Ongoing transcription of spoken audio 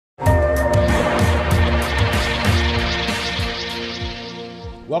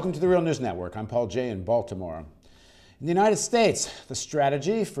Welcome to the Real News Network. I'm Paul Jay in Baltimore. In the United States, the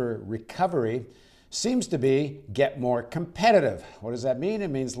strategy for recovery seems to be get more competitive. What does that mean? It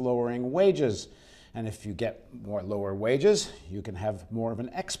means lowering wages. And if you get lower wages, you can have more of an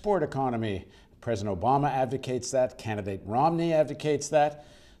export economy. President Obama advocates that. Candidate Romney advocates that.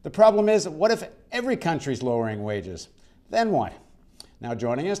 The problem is, what if every country's lowering wages? Then what? Now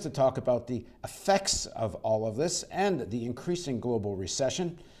joining us to talk about the effects of all of this and the increasing global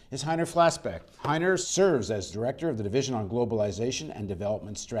recession is Heiner Flassbeck. Heiner serves as Director of the Division on Globalization and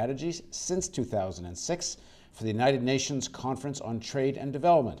Development Strategies since 2006 for the United Nations Conference on Trade and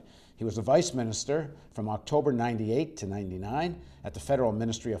Development. He was the Vice Minister from October 98 to 99 at the Federal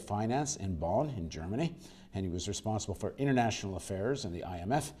Ministry of Finance in Bonn in Germany, and he was responsible for international affairs in the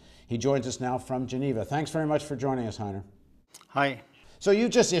IMF. He joins us now from Geneva. Thanks very much for joining us, Heiner. Hi. So you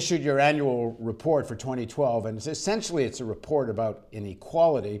just issued your annual report for 2012, and essentially it's a report about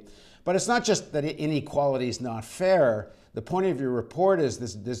inequality. But it's not just that inequality is not fair. The point of your report is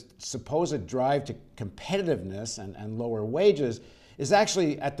this supposed drive to competitiveness and lower wages is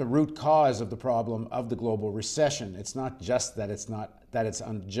actually at the root cause of the problem of the global recession. It's not just that it's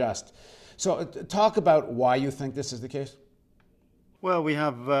unjust. So talk about why you think this is the case. Well, we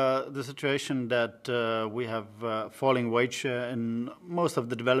have the situation that we have falling wage in most of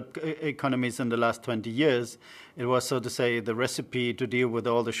the developed economies in the last 20 years. It was, so to say, the recipe to deal with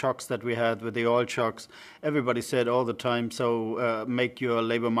all the shocks that we had with the oil shocks. Everybody said all the time, so make your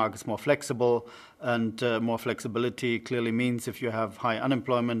labor markets more flexible. And more flexibility clearly means if you have high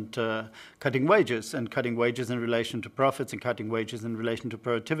unemployment, cutting wages, and cutting wages in relation to profits and cutting wages in relation to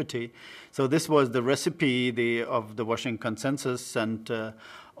productivity. So this was the recipe of the Washington Consensus and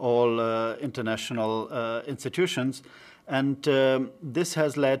all international institutions. And this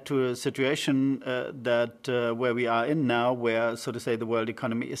has led to a situation where we are in now, where, so to say, the world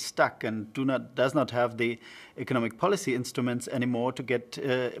economy is stuck and does not have the economic policy instruments anymore to get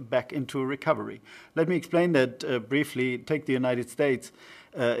back into recovery. Let me explain that briefly. Take the United States.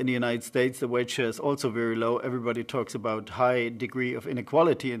 In the United States, the wage share is also very low. Everybody talks about high degree of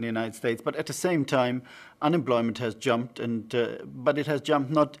inequality in the United States, but at the same time, unemployment has jumped, but it has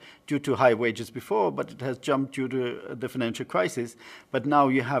jumped not due to high wages before, but it has jumped due to the financial crisis. But now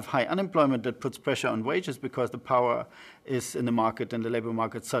you have high unemployment that puts pressure on wages because the power is in the market and the labor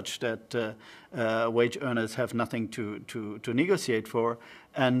market such that wage earners have nothing to negotiate for.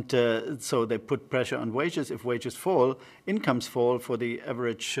 And so they put pressure on wages. If wages fall, incomes fall for the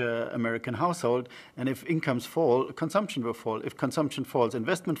average American household. And if incomes fall, consumption will fall. If consumption falls,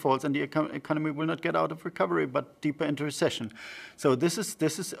 investment falls, and the economy will not get out of recovery, but deeper into recession. So this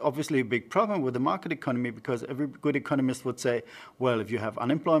is obviously a big problem with the market economy, because every good economist would say, well, if you have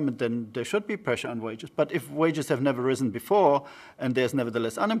unemployment, then there should be pressure on wages. But if wages have never risen before, and there's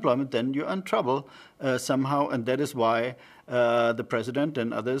nevertheless unemployment, then you're in trouble somehow. And that is why the president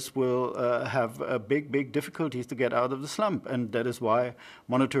and others will have big difficulties to get out of the slump. And that is why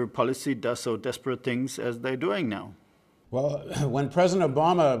monetary policy does so desperate things as they're doing now. Well, when President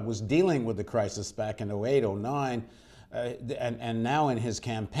Obama was dealing with the crisis back in 08, 09, and now in his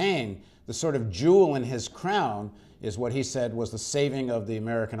campaign, the sort of jewel in his crown is what he said was the saving of the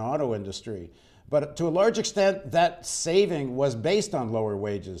American auto industry. But to a large extent, that saving was based on lower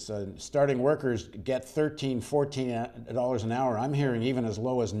wages. Starting workers get $13, $14 an hour. I'm hearing even as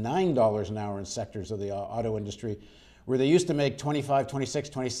low as $9 an hour in sectors of the auto industry, where they used to make $25,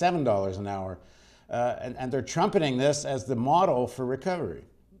 $26, $27 an hour. And they're trumpeting this as the model for recovery.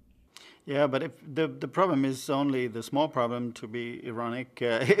 Yeah, but if the problem is only the small problem, to be ironic,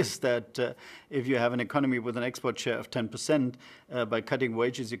 is that if you have an economy with an export share of 10%, by cutting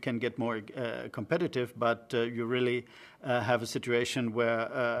wages you can get more competitive, but you really have a situation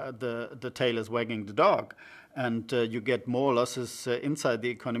where the tail is wagging the dog, and you get more losses inside the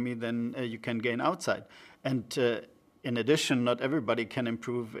economy than you can gain outside. And in addition, not everybody can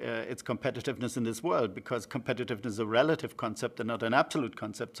improve its competitiveness in this world, because competitiveness is a relative concept and not an absolute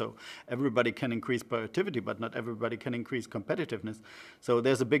concept. So everybody can increase productivity, but not everybody can increase competitiveness. So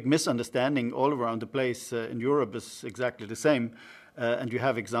there's a big misunderstanding all around the place. In Europe is exactly the same. And you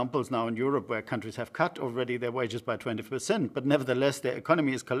have examples now in Europe where countries have cut already their wages by 20%, but nevertheless their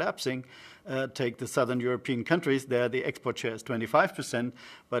economy is collapsing. Take the southern European countries, there the export share is 25%,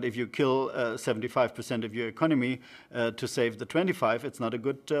 but if you kill 75% of your economy to save the 25%, it's not a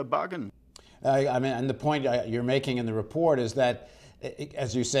good bargain. I mean, and the point you're making in the report is that,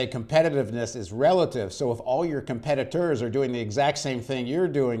 as you say, competitiveness is relative. So if all your competitors are doing the exact same thing you're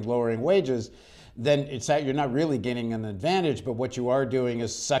doing, lowering wages, then it's that you're not really gaining an advantage, but what you are doing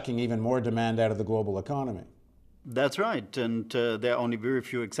is sucking even more demand out of the global economy. That's right, and there are only very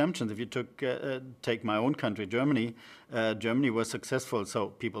few exemptions. If you take my own country, Germany, Germany was successful. So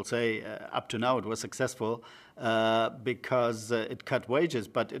people say up to now it was successful because it cut wages,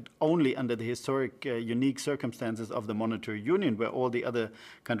 but it only under the historic, unique circumstances of the monetary union, where all the other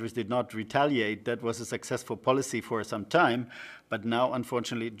countries did not retaliate. That was a successful policy for some time, but now,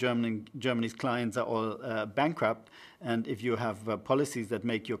 unfortunately, Germany's clients are all bankrupt, and if you have policies that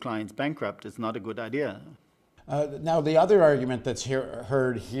make your clients bankrupt, it's not a good idea. Now, the other argument that's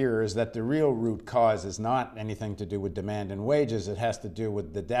heard here is that the real root cause is not anything to do with demand and wages. It has to do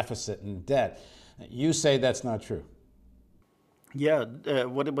with the deficit and debt. You say that's not true. Yeah,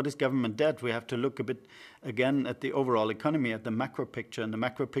 what is government debt? We have to look a bit again at the overall economy, at the macro picture. And the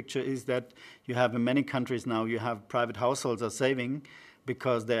macro picture is that you have in many countries now, you have private households are saving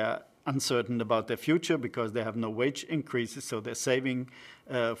because they're uncertain about their future, because they have no wage increases, so they're saving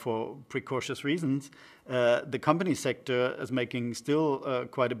for precautious reasons. The company sector is making still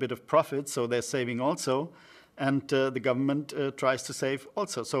quite a bit of profit, so they're saving also, and the government tries to save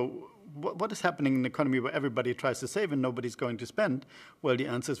also. So what is happening in an economy where everybody tries to save and nobody's going to spend? Well, the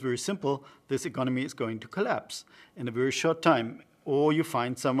answer is very simple. This economy is going to collapse in a very short time. Or you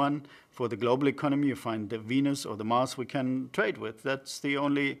find someone for the global economy, you find the Venus or the Mars we can trade with. That's the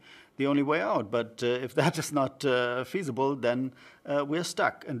only way out. But if that is not feasible, then we're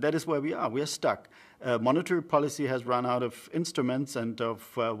stuck. And that is where we are. We are stuck. Monetary policy has run out of instruments and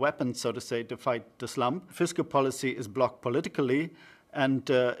of weapons, so to say, to fight the slump. Fiscal policy is blocked politically. And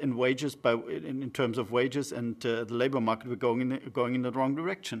in wages, in terms of wages and the labor market, we're going in the wrong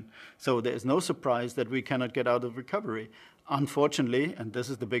direction. So there is no surprise that we cannot get out of recovery. Unfortunately, and this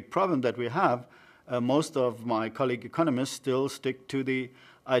is the big problem that we have, most of my colleague economists still stick to the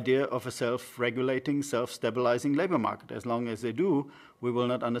idea of a self-regulating, self-stabilizing labor market. As long as they do, we will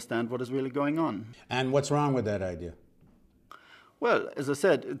not understand what is really going on. And what's wrong with that idea? Well, as I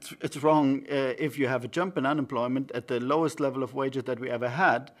said, it's wrong if you have a jump in unemployment at the lowest level of wages that we ever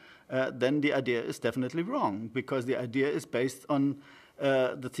had, then the idea is definitely wrong, because the idea is based on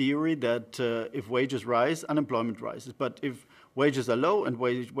the theory that if wages rise, unemployment rises. But if wages are low and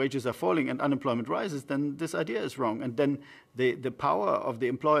wages are falling and unemployment rises, then this idea is wrong. And then the power of the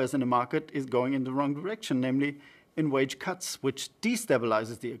employers in the market is going in the wrong direction, namely in wage cuts, which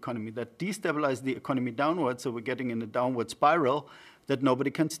destabilizes the economy, that destabilizes the economy downwards, so we're getting in a downward spiral that nobody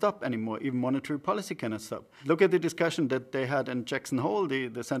can stop anymore. Even monetary policy cannot stop. Look at the discussion that they had in Jackson Hole,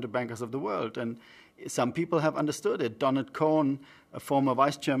 the central bankers of the world, and some people have understood it. Donald Cohn, a former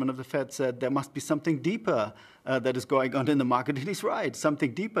vice chairman of the Fed, said there must be something deeper that is going on in the market. And he's right,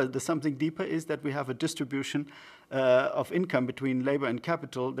 something deeper. The something deeper is that we have a distribution of income between labor and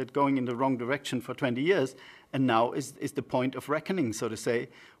capital that's going in the wrong direction for 20 years. And now is the point of reckoning, so to say,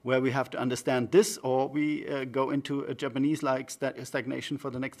 where we have to understand this, or we go into a Japanese-like stagnation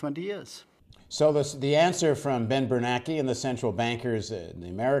for the next 20 years. So the answer from Ben Bernanke and the central bankers, the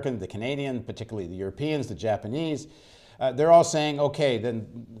American, the Canadian, particularly the Europeans, the Japanese, they're all saying, okay, then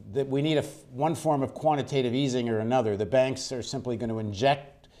we need one form of quantitative easing or another. The banks are simply going to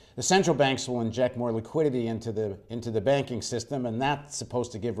inject, the central banks will inject more liquidity into the banking system, and that's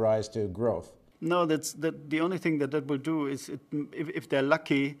supposed to give rise to growth. No, the only thing that will do is, if they're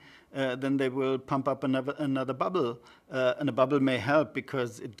lucky, then they will pump up another bubble. And a bubble may help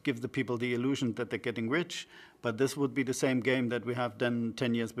because it gives the people the illusion that they're getting rich. But this would be the same game that we have done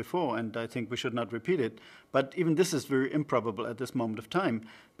 10 years before, and I think we should not repeat it. But even this is very improbable at this moment of time,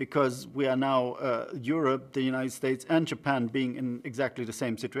 because we are now, Europe, the United States, and Japan being in exactly the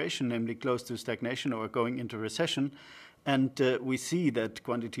same situation, namely close to stagnation or going into recession. And we see that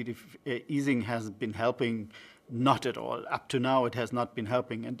quantitative easing has been helping. Not at all. Up to now, it has not been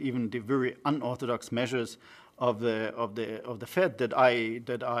helping, and even the very unorthodox measures of the Fed that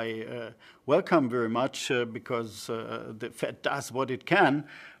I welcome very much, because the Fed does what it can,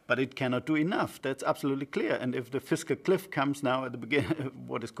 but it cannot do enough. That's absolutely clear. And if the fiscal cliff comes now at the beginning,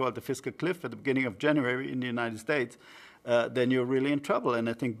 what is called the fiscal cliff at the beginning of January in the United States, then you're really in trouble. And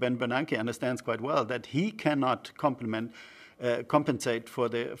I think Ben Bernanke understands quite well that he cannot compensate for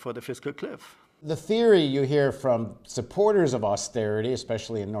the fiscal cliff. The theory you hear from supporters of austerity,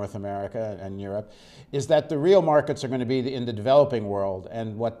 especially in North America and Europe, is that the real markets are going to be in the developing world,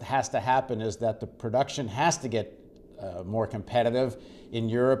 and what has to happen is that the production has to get more competitive in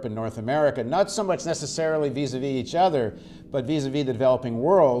Europe and North America, not so much necessarily vis-a-vis each other, but vis-a-vis the developing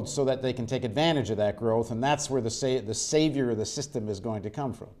world, so that they can take advantage of that growth, and that's where the savior of the system is going to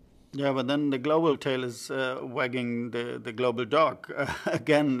come from. Yeah, but then the global tail is wagging the global dog.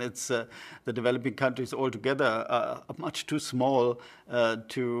 Again, it's the developing countries altogether are much too small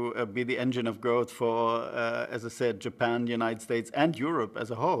to be the engine of growth for, as I said, Japan, United States, and Europe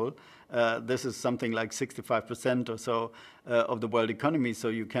as a whole. This is something like 65% or so of the world economy, so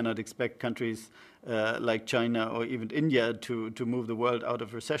you cannot expect countries like China or even India to move the world out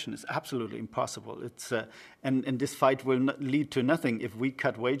of recession. It's absolutely impossible. And this fight will not lead to nothing if we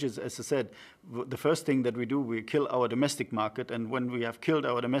cut wages. As I said, the first thing that we do, we kill our domestic market. And when we have killed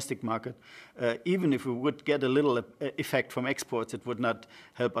our domestic market, even if we would get a little effect from exports, it would not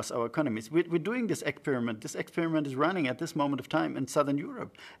help us, our economies. We're doing this experiment. This experiment is running at this moment of time in Southern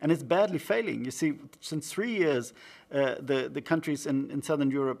Europe, and it's badly failing. You see, since 3 years, the countries in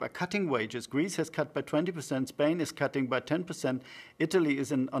Southern Europe are cutting wages. Greece has cut by 20%, Spain is cutting by 10%, Italy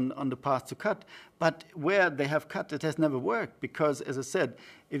is on the path to cut. But where they have cut, it has never worked because, as I said,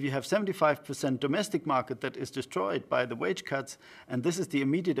 if you have 75% domestic market that is destroyed by the wage cuts, and this is the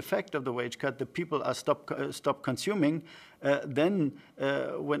immediate effect of the wage cut, the people are stop consuming, then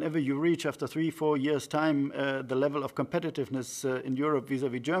whenever you reach after 3-4 years' time the level of competitiveness in Europe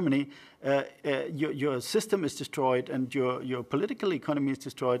vis-à-vis Germany, your system is destroyed and your political economy is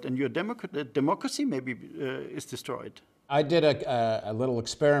destroyed and your democracy maybe is destroyed. I did a little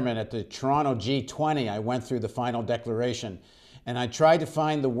experiment at the Toronto G20. I went through the final declaration and I tried to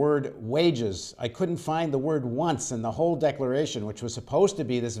find the word wages. I couldn't find the word once in the whole declaration, which was supposed to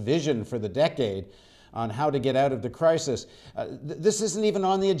be this vision for the decade on how to get out of the crisis. This isn't even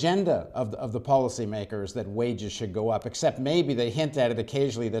on the agenda of the policymakers that wages should go up, except maybe they hint at it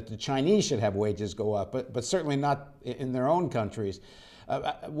occasionally that the Chinese should have wages go up, but certainly not in their own countries.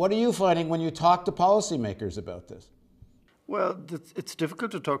 What are you finding when you talk to policymakers about this? Well, it's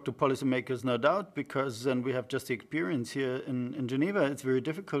difficult to talk to policymakers, no doubt, because, and we have just the experience here in Geneva, it's very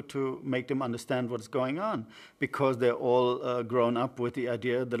difficult to make them understand what's going on, because they're all grown up with the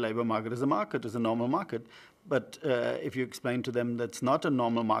idea the labor market is a normal market. But if you explain to them that's not a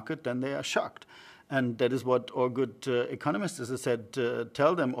normal market, then they are shocked. And that is what all good economists, as I said,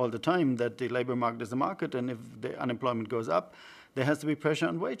 tell them all the time, that the labor market is a market, and if the unemployment goes up, there has to be pressure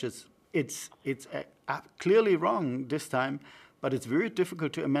on wages. It's clearly wrong this time, but it's very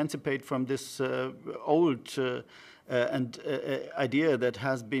difficult to emancipate from this old idea that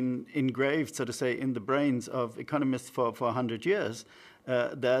has been engraved, so to say, in the brains of economists for 100 years,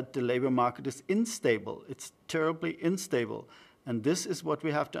 that the labor market is unstable. It's terribly unstable. And this is what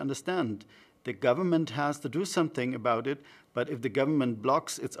we have to understand. The government has to do something about it, but if the government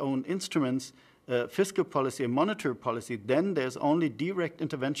blocks its own instruments, fiscal policy and monetary policy, then there's only direct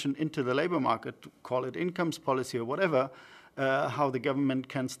intervention into the labor market, call it incomes policy or whatever, how the government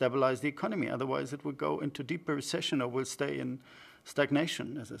can stabilize the economy. Otherwise, it will go into deeper recession or will stay in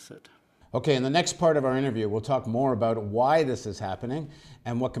stagnation, as I said. Okay, in the next part of our interview, we'll talk more about why this is happening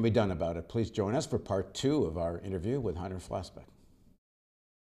and what can be done about it. Please join us for part 2 of our interview with Heiner Flassbeck.